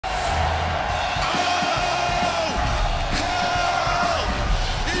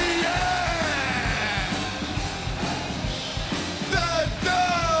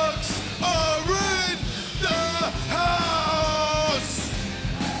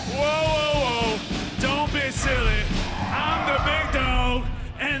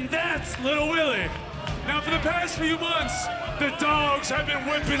That's Little Willie. Now, for the past few months, the Dawgs have been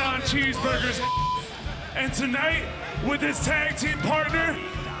whipping on Cheeseburger's. And tonight, with his tag team partner,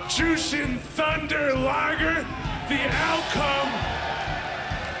 Jushin Thunder Liger, the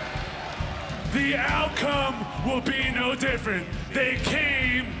outcome will be no different. They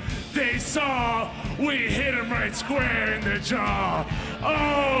came, they saw, we hit him right square in the jaw.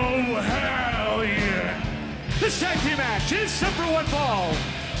 Oh, hell yeah. This tag team match is set for one fall.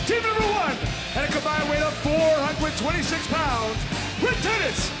 Team number one, at a combined weight of 426 pounds, Rhett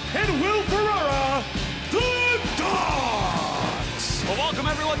Titus and Will Ferrara, the Dawgs. Well, welcome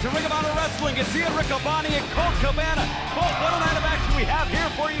everyone to Ring of Honor Wrestling. It's Ian Riccoboni and Colt Cabana. Colt, what a night of action we have here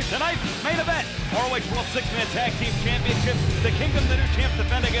for you tonight. Main event, ROH World Six-Man Tag Team Championship. The Kingdom, the new champs,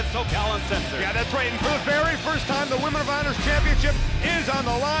 defend against SoCal Uncensored. Yeah, that's right. And for the very first time, the Women of Honor's Championship is on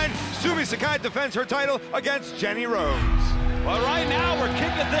the line. Sumi Sakai defends her title against Jenny Rhodes. Well, right now, we're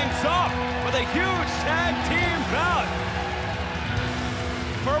kicking things off with a huge tag team bout.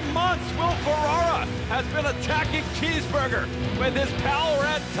 For months, Will Ferrara has been attacking Cheeseburger with his pal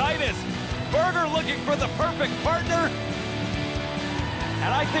Rhett Titus. Burger looking for the perfect partner, and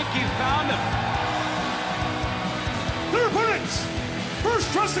I think he found him. Their opponents,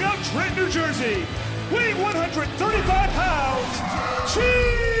 first wrestling out Trenton, New Jersey, weighing 135 pounds,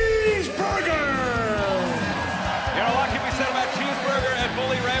 Cheeseburger. You know, a lot can be said about Cheeseburger and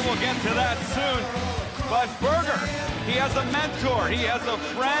Bully Ray. We'll get to that soon. But Burger, he has a mentor, he has a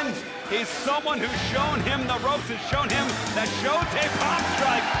friend. He's someone who's shown him the ropes and shown him that Showtape pop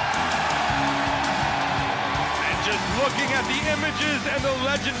strike. And just looking at the images and the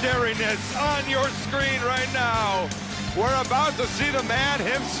legendariness on your screen right now, we're about to see the man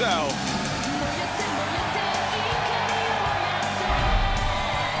himself.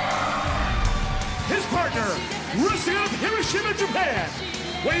 His partner, wrestling out of Hiroshima, Japan,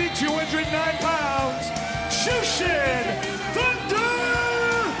 weighing 209 pounds, Jushin Thunder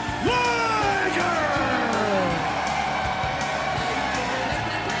Liger!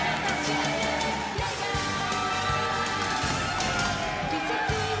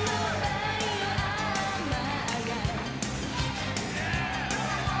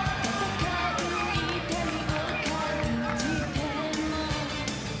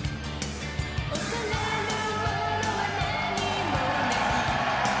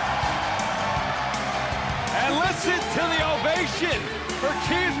 Listen to the ovation for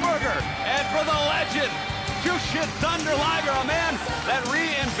Cheeseburger and for the legend, Jushin Thunder Liger, a man that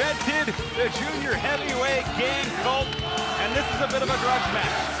reinvented the junior heavyweight game, Colt. And this is a bit of a grudge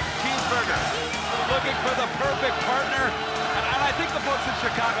match. Cheeseburger looking for the perfect partner. And I think the folks in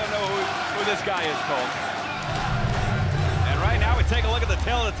Chicago know who this guy is, Colt. And right now we take a look at the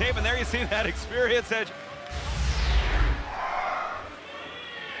tail of the tape, and there you see that experience edge.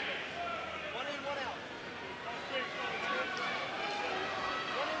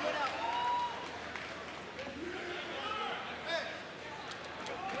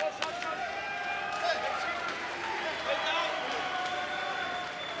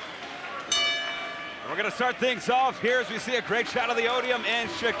 We're going to start things off here as we see a great shot of the Odeum in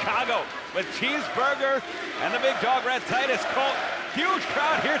Chicago with Cheeseburger and the big dog Rhett Titus. Colt, huge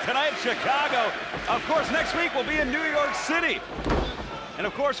crowd here tonight in Chicago. Of course, next week we'll be in New York City. And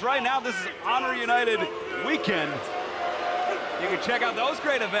of course, right now, this is Honor United weekend. You can check out those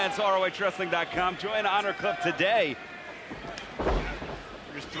great events, ROHWrestling.com. Join Honor Club today.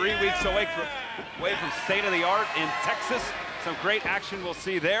 We're just 3 weeks away from State of the Art in Texas. Some great action we'll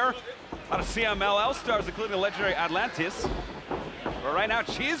see there. A lot of CMLL stars, including the legendary Atlantis. But right now,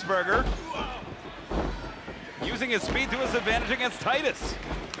 Cheeseburger using his speed to his advantage against Titus.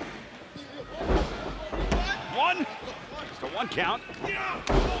 One. Just a one count.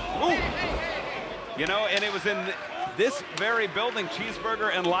 Ooh. You know, and it was in this very building,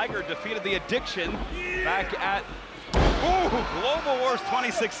 Cheeseburger and Liger defeated the Addiction back at Global Wars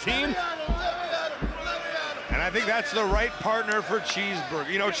 2016. And I think that's the right partner for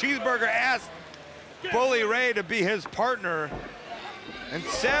Cheeseburger. You know, Cheeseburger asked Bully Ray to be his partner. And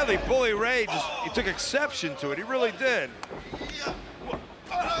sadly, Bully Ray he took exception to it. He really did.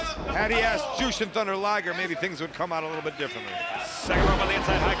 Had he asked Jushin Thunder Liger, maybe things would come out a little bit differently. Second rope on the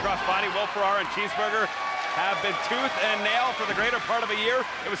inside, high cross body. Will Ferrara and Cheeseburger have been tooth and nail for the greater part of a year.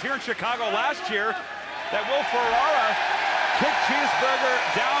 It was here in Chicago last year that Will Ferrara kicked Cheeseburger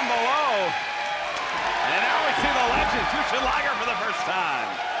down below. And now we see the legend, Jushin Liger, for the first time.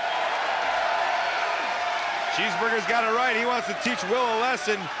 Cheeseburger's got it right. He wants to teach Will a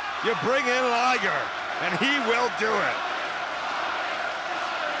lesson. You bring in Liger, and he will do it.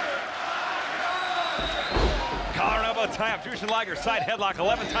 Collar and elbow elbow tie-up. Jushin Liger side headlock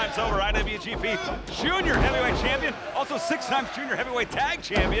 11 times over. IWGP Junior Heavyweight Champion. Also 6 times Junior Heavyweight Tag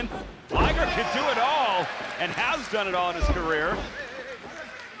Champion. Liger can do it all and has done it all in his career.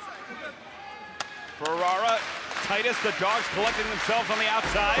 Ferrara, Titus, the Dawgs collecting themselves on the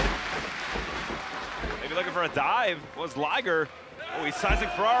outside. Maybe looking for a dive. Was Liger. Oh, he's sizing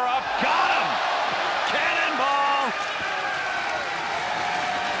Ferrara up. Got him! Cannonball!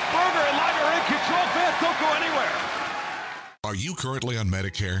 Burger and Liger in control. Fans don't go anywhere. Are you currently on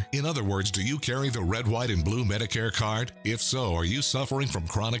Medicare? In other words, do you carry the red, white, and blue Medicare card? If so, are you suffering from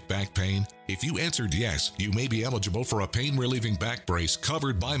chronic back pain? If you answered yes, you may be eligible for a pain-relieving back brace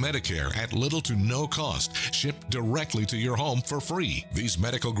covered by Medicare at little to no cost, shipped directly to your home for free. These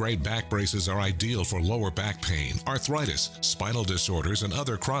medical-grade back braces are ideal for lower back pain, arthritis, spinal disorders, and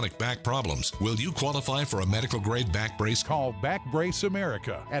other chronic back problems. Will you qualify for a medical-grade back brace? Call Back Brace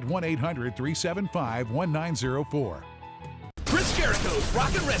America at 1-800-375-1904. Chris Jericho's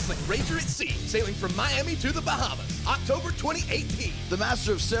Rockin' Wrestling Rager at Sea, sailing from Miami to the Bahamas, October 2018. The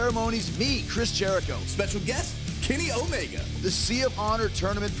Master of Ceremonies, me, Chris Jericho. Special guest, Kenny Omega. The Sea of Honor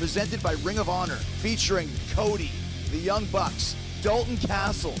tournament presented by Ring of Honor, featuring Cody, the Young Bucks, Dalton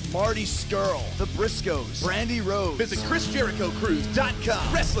Castle, Marty Scurll, the Briscoes, Brandy Rose. Visit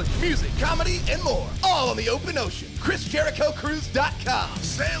ChrisJerichoCruise.com. Wrestling, music, comedy, and more. All on the open ocean. ChrisJerichoCruise.com.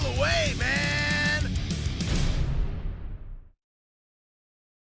 Sail away, man!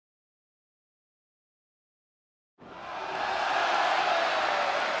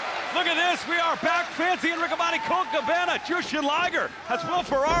 Look at this, we are back fancy in Riccaboni Colt Cabana. Jushin Liger has Will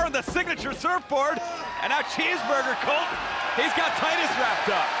Ferrara on the signature surfboard. And now Cheeseburger Colt, he's got Titus wrapped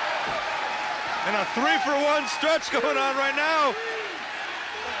up. And a 3-for-1 stretch going on right now.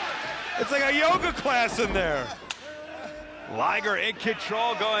 It's like a yoga class in there. Liger in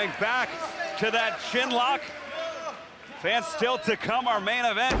control, going back to that chin lock. Fans still to come, our main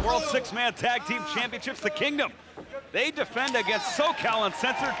event, World 6-Man Tag Team Championships, the Kingdom. They defend against SoCal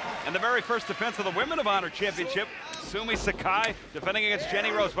Uncensored, and the very first defense of the Women of Honor Championship, Sumi Sakai defending against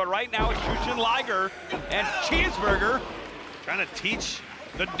Jenny Rose. But right now it's Jushin Liger and Cheeseburger Trying to teach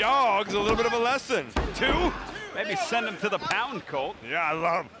the Dawgs a little bit of a lesson. 2, maybe send him to the pound, Colt. Yeah, I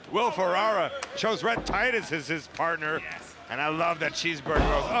love Will Ferrara chose Rhett Titus as his partner. Yes. And I love that Cheeseburger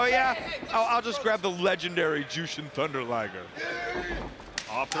goes, oh yeah, I'll just grab the legendary Jushin Thunder Liger.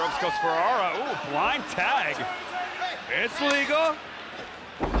 Off the ropes goes Ferrara. Ooh, blind tag. It's legal.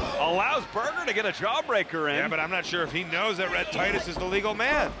 Allows Burger to get a jawbreaker in. Yeah, but I'm not sure if he knows that Rhett Titus is the legal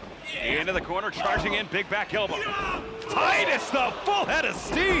man. Into the corner, charging in, big back elbow. Titus, the full head of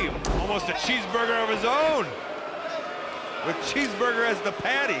steam. Almost a cheeseburger of his own. With Cheeseburger as the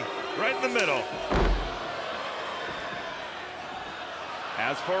patty, right in the middle.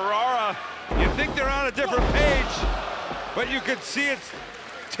 As Ferrara. You think they're on a different page, but you could see it's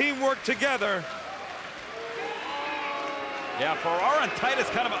teamwork together. Yeah, Ferrara and Titus,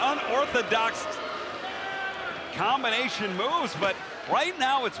 kind of unorthodox combination moves, but right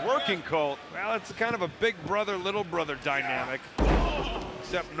now it's working, Colt. Well, it's kind of a big brother, little brother dynamic,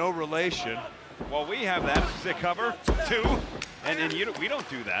 except no relation. Well, we have that. It's a cover, 2, and we don't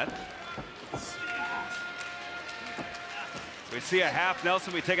do that. We see a half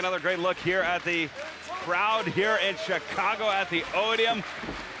Nelson. We take another great look here at the crowd here in Chicago at the Odeum.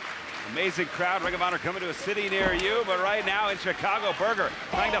 Amazing crowd. Ring of Honor coming to a city near you, but right now in Chicago, Burger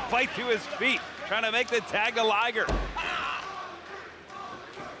trying to fight to his feet, trying to make the tag to Liger.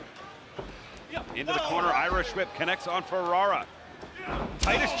 Into the corner, Irish whip connects on Ferrara.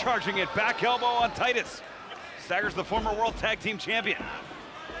 Titus charging it, back elbow on Titus. Staggers the former World Tag Team Champion.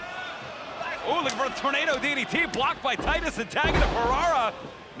 Oh, looking for a tornado DDT, blocked by Titus and tagging to Ferrara.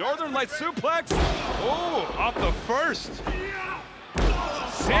 Northern Light suplex. Oh, off the first.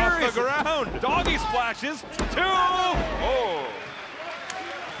 Serious off the ground. Doggy splashes. 2. Oh.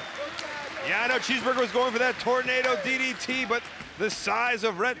 Yeah, I know Cheeseburger was going for that tornado DDT, but the size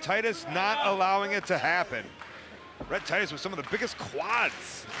of Rhett Titus not allowing it to happen. Rhett Titus with some of the biggest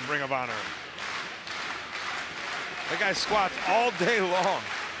quads in Ring of Honor. That guy squats all day long.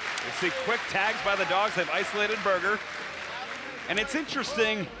 We see quick tags by the Dawgs. They've isolated Burger. And it's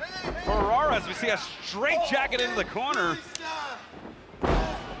interesting, Ferrara, as we see a straight jacket into the corner.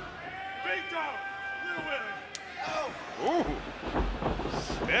 Ooh.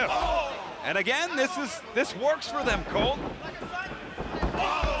 Stiff. And again, this works for them, Colt.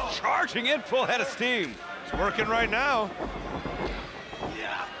 Charging in, full head of steam. It's working right now.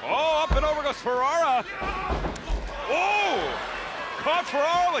 Oh, up and over goes Ferrara. Oh! Caught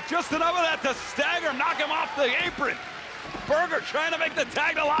Ferrara with just enough of that to stagger him, knock him off the apron. Burger trying to make the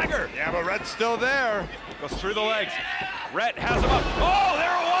tag to Liger. Yeah, but Rhett's still there. Goes through the legs. Rhett has him up. Oh,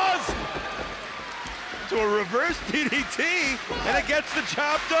 there it was! To a reverse DDT, and it gets the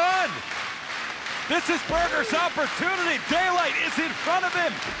job done. This is Burger's opportunity. Daylight is in front of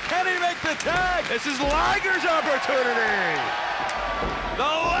him. Can he make the tag? This is Liger's opportunity.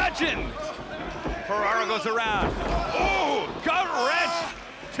 The legend. Ferrara goes around. Ooh, gut wrench.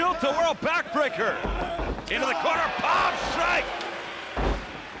 Tilt-a-whirl backbreaker. Into the corner, palm strike.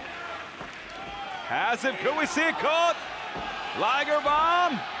 Has him, could we see it caught? Liger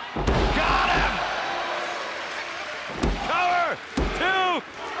bomb. Got him. Cover, 2.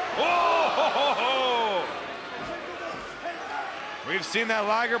 Oh! We've seen that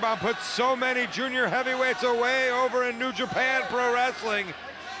Liger bomb put so many junior heavyweights away over in New Japan Pro Wrestling.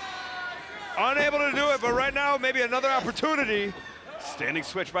 Unable to do it, but right now, maybe another opportunity. Standing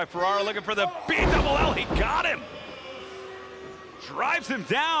switch by Ferrara, looking for the B-double-L. He got him. Drives him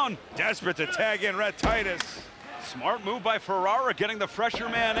down. Desperate to tag in Rhett Titus. Smart move by Ferrara, getting the fresher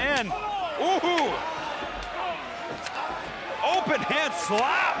man in. Ooh! Open hand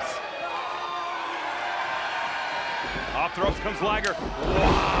slaps. Off the ropes comes Liger.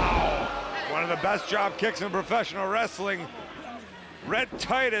 Wow! One of the best drop kicks in professional wrestling. Rhett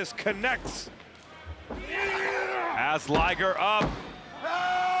Titus connects. Has Liger up.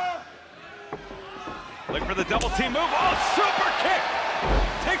 Looking for the double team move. Oh, super kick!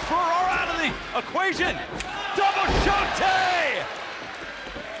 Takes Ferrara out of the equation. Double shote!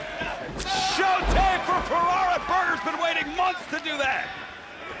 Shote for Ferrara. Burger's been waiting months to do that.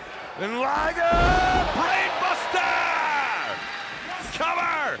 And Liger! Brain buster!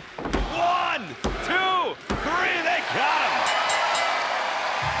 Cover! 1, 2, 3, they got him!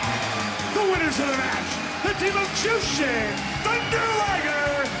 The winners of the match, the team of Jushin, Thunder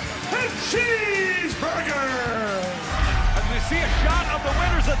Liger, and Cheeseburger! As we see a shot of the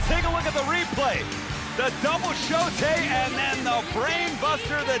winners, let's take a look at the replay. The double shote and then the brain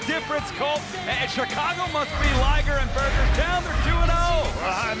buster, the difference, Colt. And Chicago must be Liger and Burger's down. They're 2-0.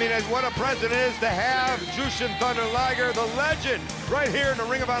 Well, I mean, what a present it is to have Jushin Thunder Liger, the legend, right here in the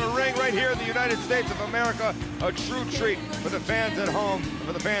Ring of Honor ring, right here in the United States of America. A true treat for the fans at home and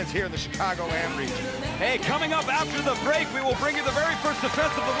for the fans here in the Chicagoland region. Hey, coming up after the break, we will bring you the very first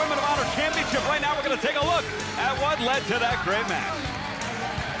defense of the Women of Honor Championship. Right now, we're going to take a look at what led to that great match.